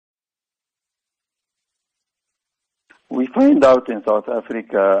We find out in South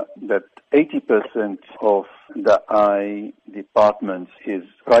Africa that 80% of the eye departments is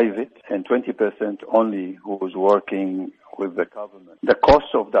private and 20% only who is working with the government. The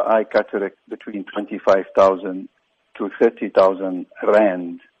cost of the eye cataract between 25,000 to 30,000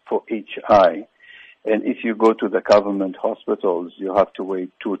 rand for each eye. And if you go to the government hospitals, you have to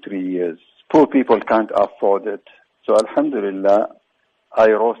wait 2-3 years. Poor people can't afford it. So alhamdulillah,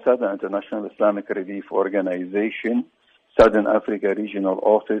 IROSA, the International Islamic Relief Organization, Southern Africa Regional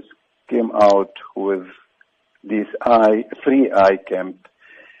Office, came out with this free eye camp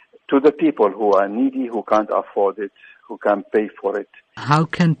to the people who are needy, who can't afford it, who can't pay for it. How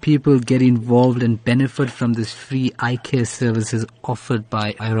can people get involved and benefit from this free eye care services offered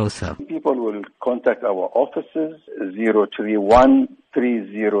by IROSA? People will contact our offices,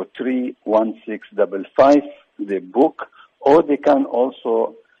 031-303-1655, they book, or they can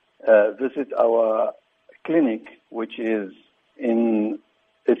also visit our clinic, which is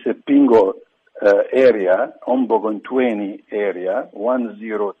it's a Pingo area, Ombogon 20 area,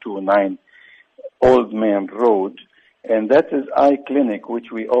 1029 Old Man Road. And that is eye clinic,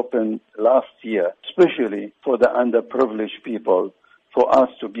 which we opened last year, especially for the underprivileged people, for us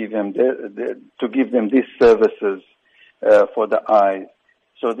to give them these services for the eyes.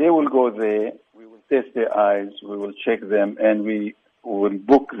 So they will go there, we will test their eyes, we will check them, and we will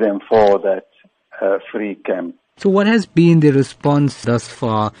book them for that free camp. So what has been the response thus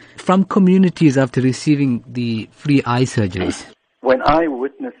far from communities after receiving the free eye surgeries? When I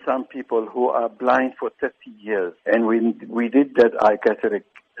witnessed some people who are blind for 30 years, and we did that eye cataract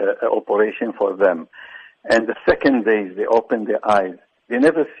operation for them, and the second day they opened their eyes, they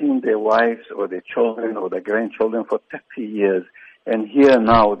never seen their wives or their children or their grandchildren for 30 years, and here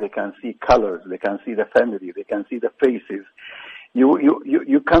now they can see colors, they can see the family, they can see the faces.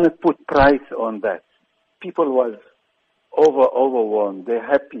 You cannot put price on that. People was overwhelmed. They're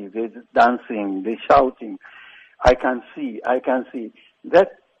happy. They're dancing. They're shouting. I can see.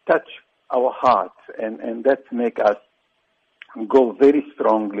 That touch our hearts, and that make us go very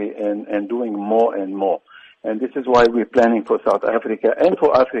strongly and doing more and more. And this is why we're planning for South Africa and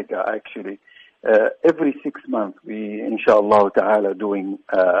for Africa, actually. Every 6 months, we, inshallah ta'ala, doing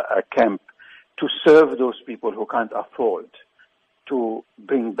a camp to serve those people who can't afford to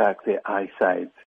bring back their eyesight.